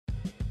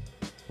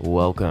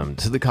Welcome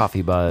to the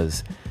Coffee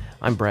Buzz.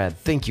 I'm Brad.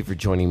 Thank you for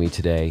joining me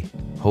today.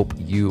 Hope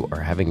you are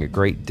having a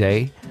great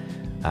day.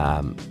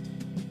 I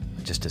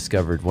just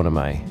discovered one of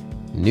my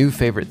new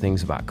favorite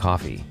things about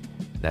coffee.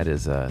 That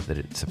is that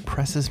it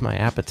suppresses my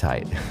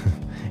appetite.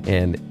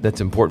 And that's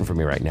important for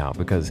me right now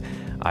because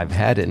I've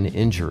had an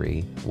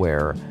injury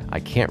where I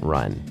can't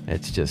run.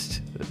 It's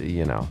just,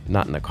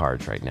 not in the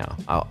cards right now.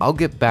 I'll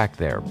get back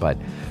there, but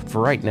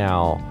for right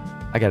now,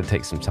 I got to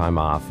take some time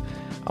off.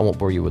 I won't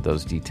bore you with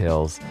those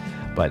details,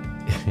 but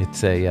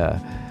it's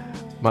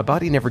my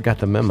body never got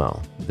the memo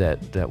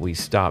that we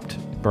stopped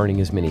burning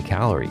as many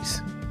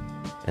calories.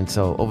 And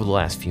so over the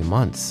last few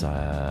months,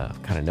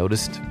 I've kind of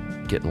noticed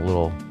getting a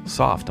little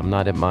soft. I'm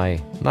not at my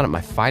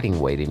fighting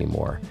weight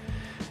anymore.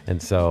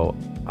 And so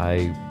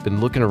I've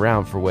been looking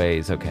around for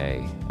ways,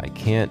 okay, I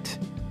can't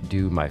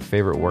do my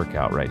favorite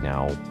workout right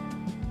now.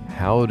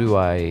 How do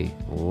I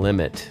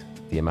limit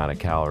the amount of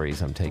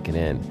calories I'm taking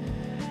in?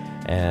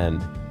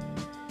 And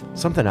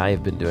something I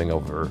have been doing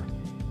over,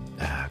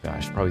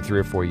 probably 3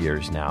 or 4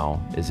 years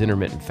now is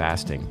intermittent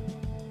fasting.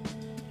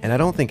 And I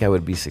don't think I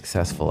would be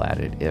successful at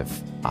it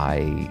if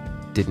I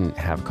didn't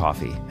have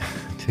coffee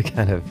to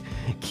kind of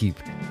keep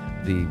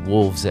the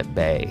wolves at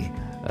bay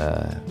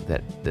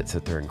that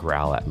sit there and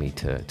growl at me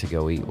to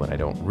go eat when I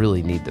don't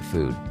really need the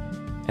food.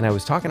 And I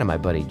was talking to my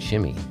buddy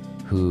Jimmy,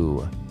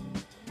 who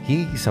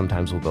he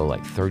sometimes will go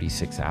like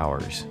 36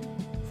 hours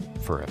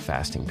for a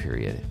fasting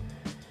period.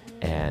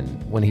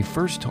 And when he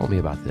first told me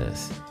about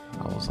this,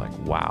 I was like,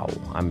 wow,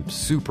 I'm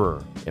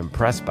super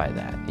impressed by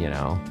that,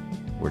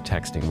 We're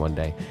texting one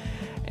day.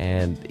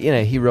 And,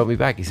 he wrote me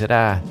back. He said,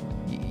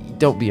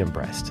 don't be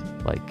impressed.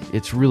 Like,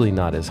 it's really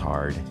not as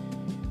hard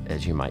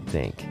as you might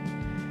think.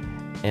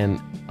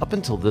 And up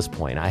until this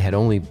point, I had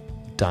only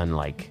done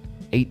like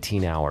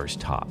 18 hours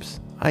tops.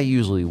 I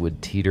usually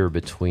would teeter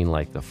between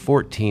like the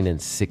 14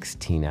 and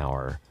 16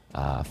 hour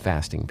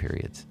fasting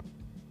periods.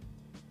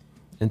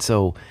 And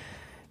so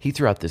he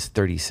threw out this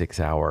 36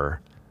 hour,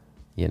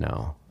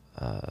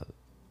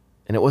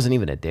 and it wasn't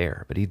even a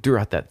dare, but he threw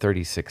out that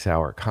 36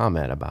 hour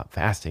comment about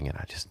fasting. And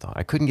I just thought,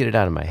 I couldn't get it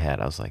out of my head.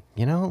 I was like,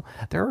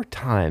 there are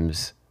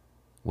times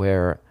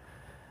where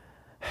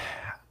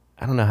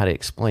I don't know how to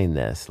explain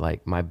this.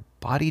 Like, my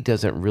body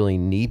doesn't really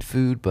need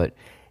food, but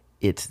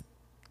it's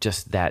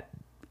just that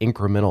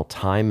incremental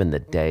time in the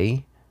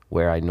day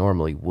where I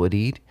normally would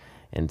eat.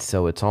 And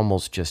so it's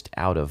almost just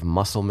out of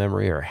muscle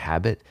memory or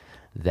habit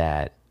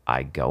that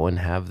I go and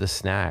have the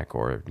snack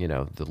or,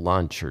 the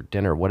lunch or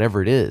dinner,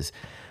 whatever it is.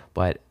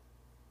 But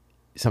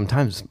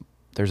sometimes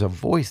there's a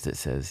voice that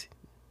says,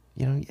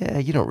 yeah,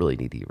 you don't really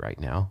need to eat right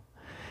now.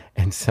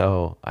 And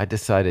so I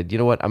decided, you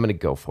know what, I'm going to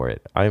go for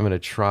it. I'm going to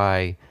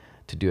try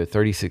to do a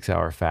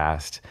 36-hour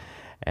fast.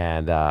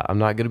 And I'm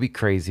not going to be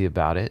crazy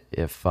about it.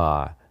 If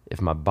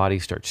my body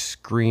starts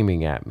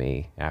screaming at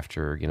me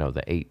after,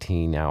 the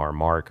 18-hour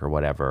mark or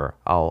whatever,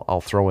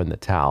 I'll throw in the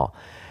towel.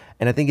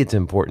 And I think it's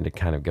important to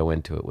kind of go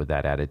into it with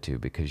that attitude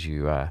because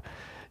you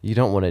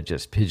don't want to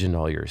just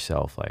pigeonhole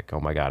yourself like, oh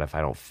my God, if I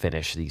don't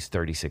finish these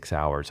 36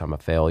 hours, I'm a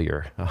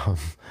failure.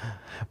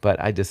 But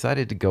I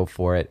decided to go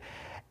for it.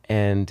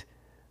 And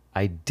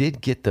I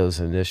did get those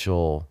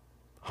initial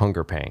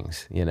hunger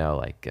pangs,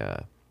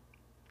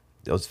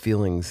 those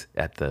feelings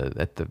at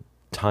the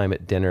time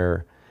at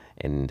dinner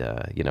and,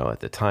 at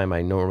the time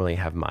I normally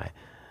have my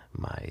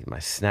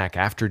snack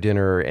after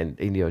dinner and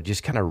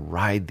just kind of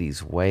ride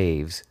these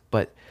waves.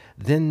 But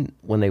then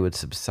when they would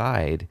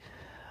subside,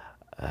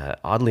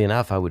 oddly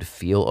enough, I would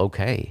feel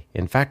okay.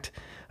 In fact,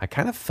 I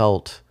kind of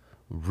felt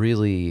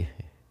really,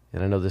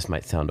 and I know this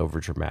might sound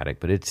over dramatic,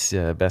 but it's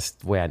the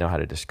best way I know how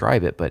to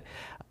describe it, but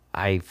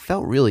I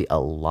felt really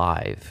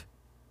alive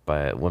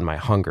when my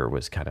hunger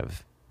was kind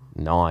of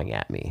gnawing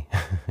at me.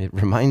 It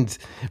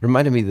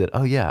reminded me that,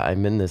 oh yeah,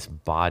 I'm in this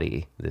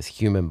body, this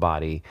human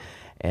body,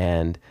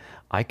 and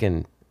I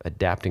can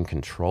adapt and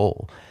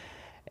control.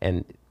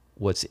 And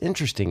what's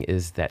interesting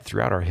is that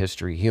throughout our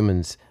history,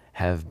 humans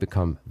have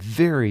become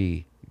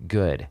very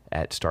good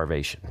at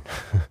starvation.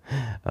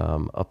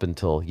 Up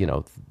until,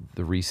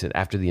 the recent,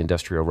 after the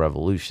Industrial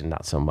Revolution,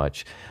 not so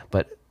much,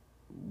 but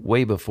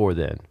way before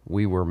then,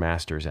 we were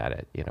masters at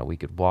it. We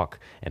could walk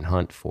and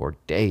hunt for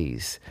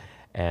days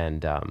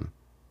and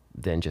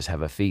then just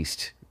have a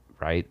feast,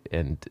 right?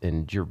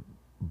 And your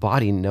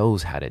body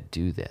knows how to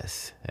do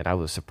this. And I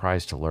was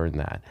surprised to learn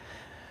that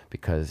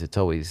because it's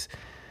always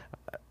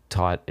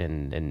taught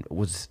and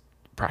was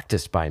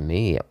practiced by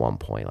me at one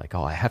point. Like,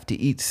 oh, I have to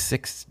eat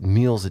 6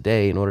 meals a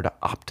day in order to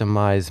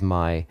optimize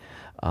my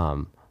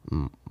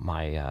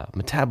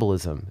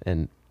metabolism.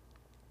 And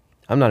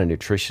I'm not a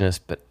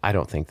nutritionist, but I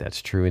don't think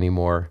that's true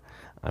anymore.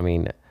 I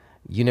mean,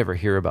 you never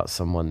hear about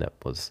someone that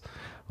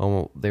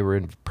they were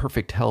in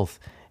perfect health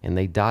and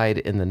they died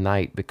in the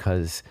night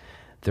because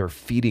their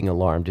feeding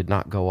alarm did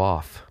not go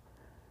off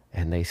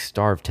and they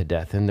starved to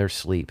death in their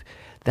sleep.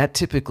 That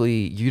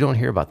typically, you don't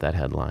hear about that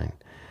headline.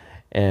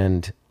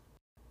 And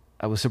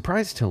I was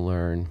surprised to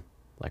learn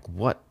like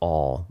what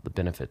all the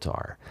benefits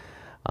are.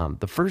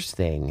 The first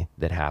thing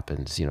that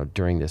happens,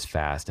 during this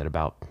fast at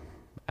about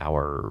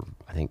hour,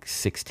 I think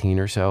 16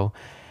 or so,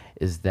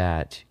 is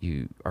that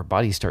our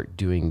bodies start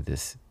doing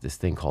this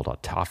thing called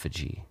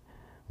autophagy,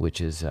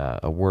 which is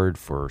a word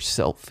for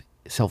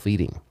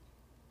self-eating.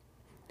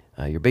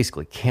 You're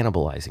basically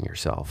cannibalizing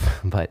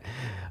yourself, but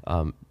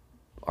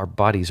our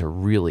bodies are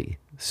really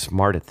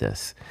smart at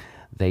this.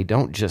 They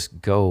don't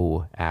just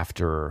go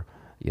after,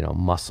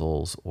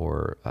 muscles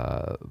or,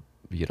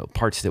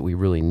 parts that we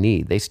really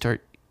need. They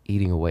start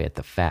eating away at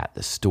the fat,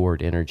 the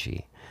stored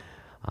energy.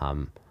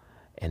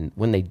 And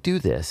when they do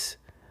this,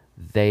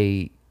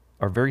 they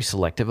are very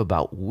selective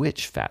about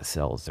which fat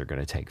cells they're going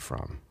to take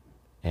from.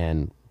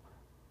 And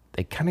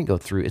they kind of go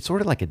through, it's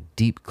sort of like a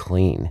deep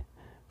clean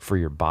for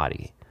your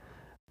body.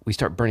 We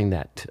start burning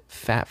that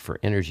fat for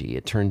energy.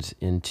 It turns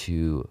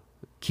into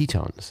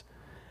ketones.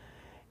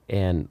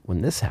 And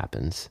when this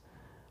happens,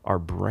 our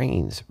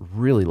brains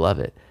really love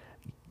it.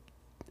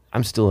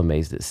 I'm still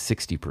amazed that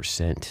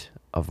 60%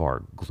 of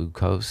our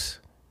glucose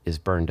is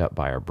burned up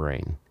by our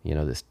brain.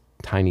 This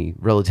tiny,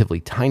 relatively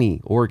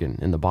tiny organ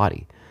in the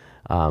body.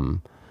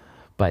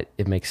 But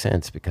it makes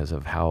sense because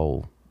of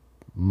how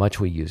much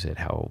we use it,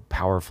 how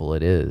powerful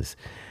it is.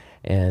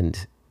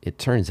 And it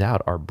turns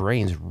out our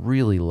brains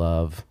really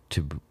love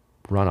to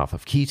run off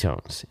of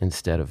ketones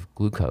instead of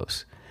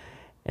glucose.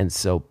 And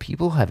so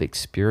people have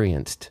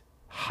experienced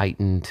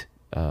heightened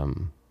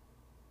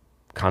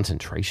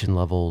concentration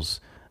levels,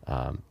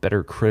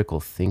 better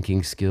critical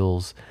thinking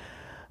skills.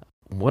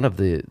 One of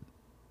the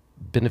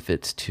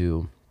benefits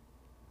to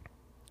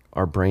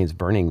our brains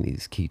burning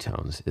these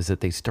ketones is that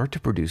they start to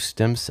produce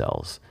stem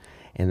cells,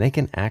 and they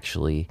can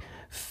actually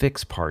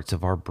fix parts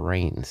of our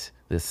brains.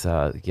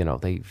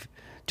 They've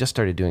just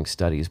started doing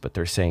studies, but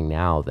they're saying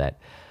now that,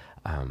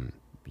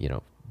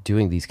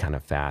 doing these kind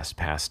of fasts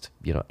past,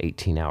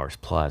 18 hours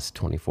plus,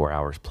 24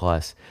 hours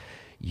plus,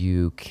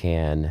 you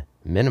can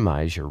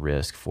minimize your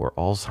risk for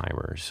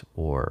Alzheimer's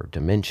or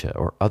dementia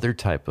or other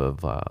type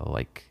of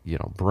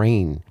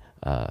brain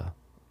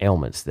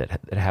ailments that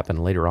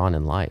happen later on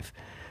in life.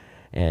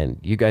 And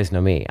you guys know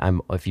me.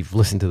 If you've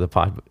listened to the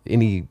pod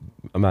any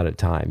amount of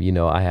time,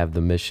 I have the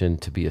mission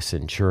to be a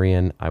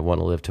centurion. I want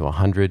to live to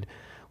 100.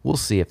 We'll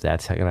see if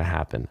that's going to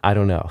happen. I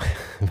don't know.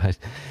 But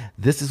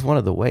this is one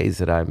of the ways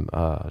that I'm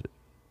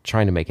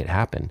trying to make it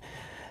happen.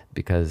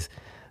 Because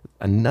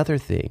another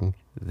thing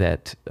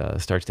that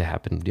starts to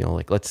happen,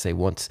 let's say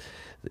once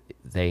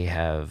they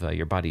have,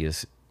 your body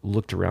has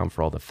looked around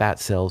for all the fat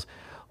cells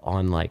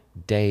on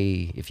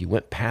if you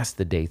went past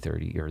the day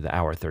 30 or the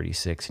hour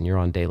 36 and you're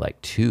on day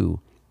 2,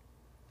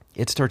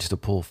 it starts to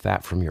pull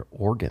fat from your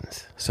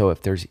organs. So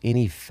if there's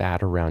any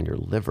fat around your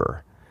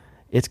liver,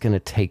 it's going to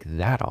take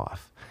that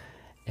off.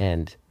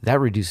 And that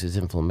reduces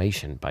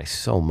inflammation by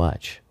so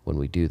much when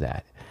we do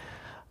that.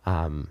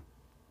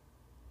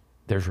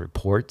 There's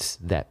reports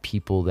that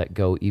people that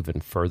go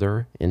even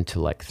further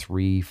into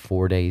 3,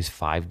 4 days,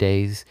 5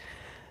 days,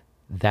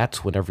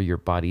 that's whenever your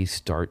body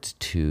starts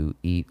to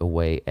eat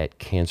away at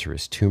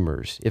cancerous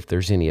tumors, if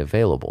there's any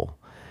available.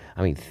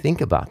 Think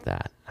about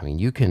that.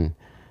 You can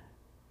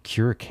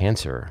cure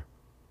cancer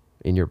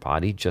in your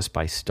body just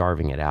by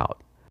starving it out.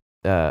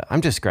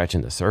 I'm just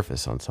scratching the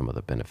surface on some of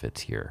the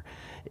benefits here.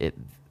 It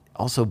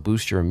also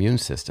boosts your immune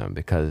system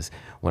because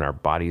when our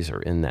bodies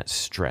are in that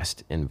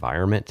stressed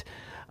environment,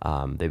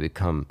 they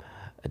become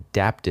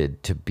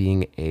adapted to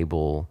being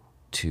able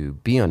to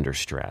be under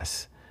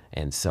stress.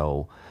 And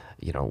so,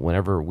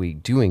 whenever we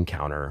do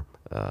encounter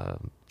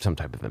some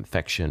type of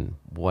infection,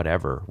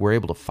 whatever, we're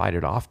able to fight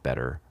it off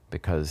better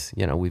because,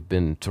 we've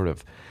been sort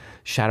of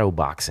shadow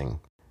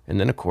boxing. And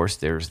then, of course,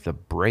 there's the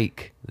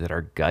break that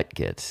our gut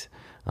gets.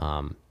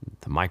 The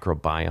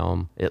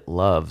microbiome, it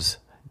loves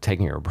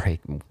taking a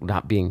break,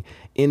 not being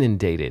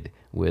inundated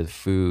with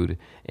food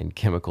and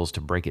chemicals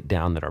to break it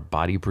down that our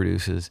body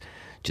produces.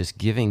 Just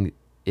giving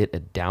it a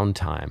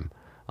downtime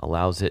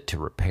allows it to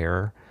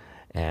repair,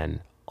 and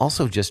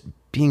also just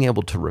being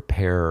able to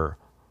repair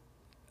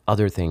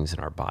other things in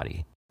our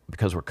body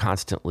because we're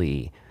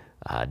constantly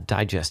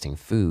digesting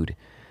food.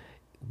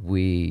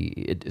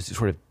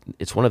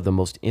 It's one of the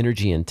most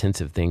energy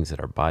intensive things that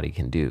our body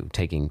can do,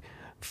 taking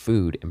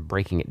food and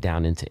breaking it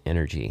down into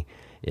energy.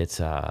 It's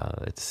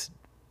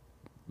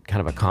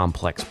kind of a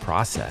complex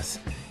process.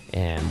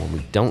 And when we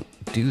don't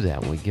do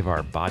that, when we give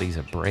our bodies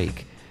a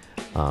break,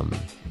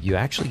 you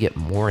actually get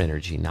more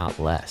energy, not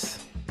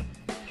less.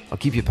 I'll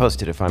keep you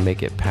posted if I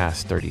make it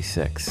past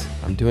 36.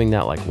 I'm doing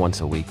that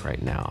once a week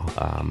right now.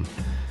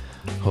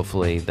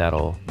 Hopefully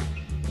that'll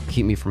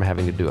keep me from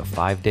having to do a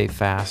 5-day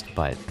fast,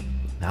 but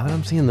now that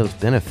I'm seeing those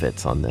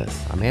benefits on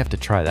this, I may have to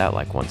try that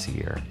once a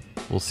year.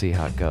 We'll see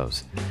how it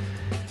goes.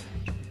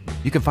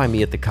 You can find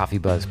me at the Coffee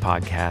Buzz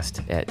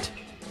Podcast at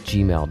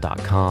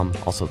gmail.com,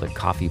 also the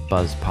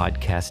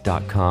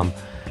coffeebuzzpodcast.com,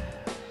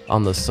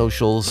 on the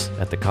socials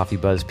at the Coffee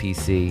Buzz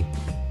PC.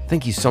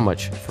 Thank you so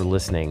much for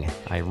listening.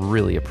 I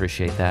really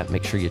appreciate that.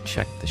 Make sure you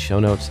check the show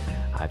notes.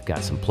 I've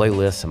got some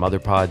playlists, some other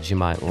pods you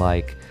might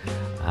like,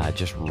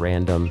 just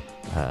random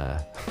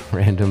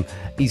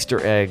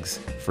Easter eggs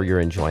for your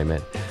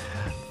enjoyment.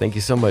 Thank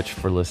you so much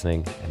for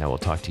listening, and I will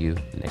talk to you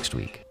next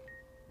week.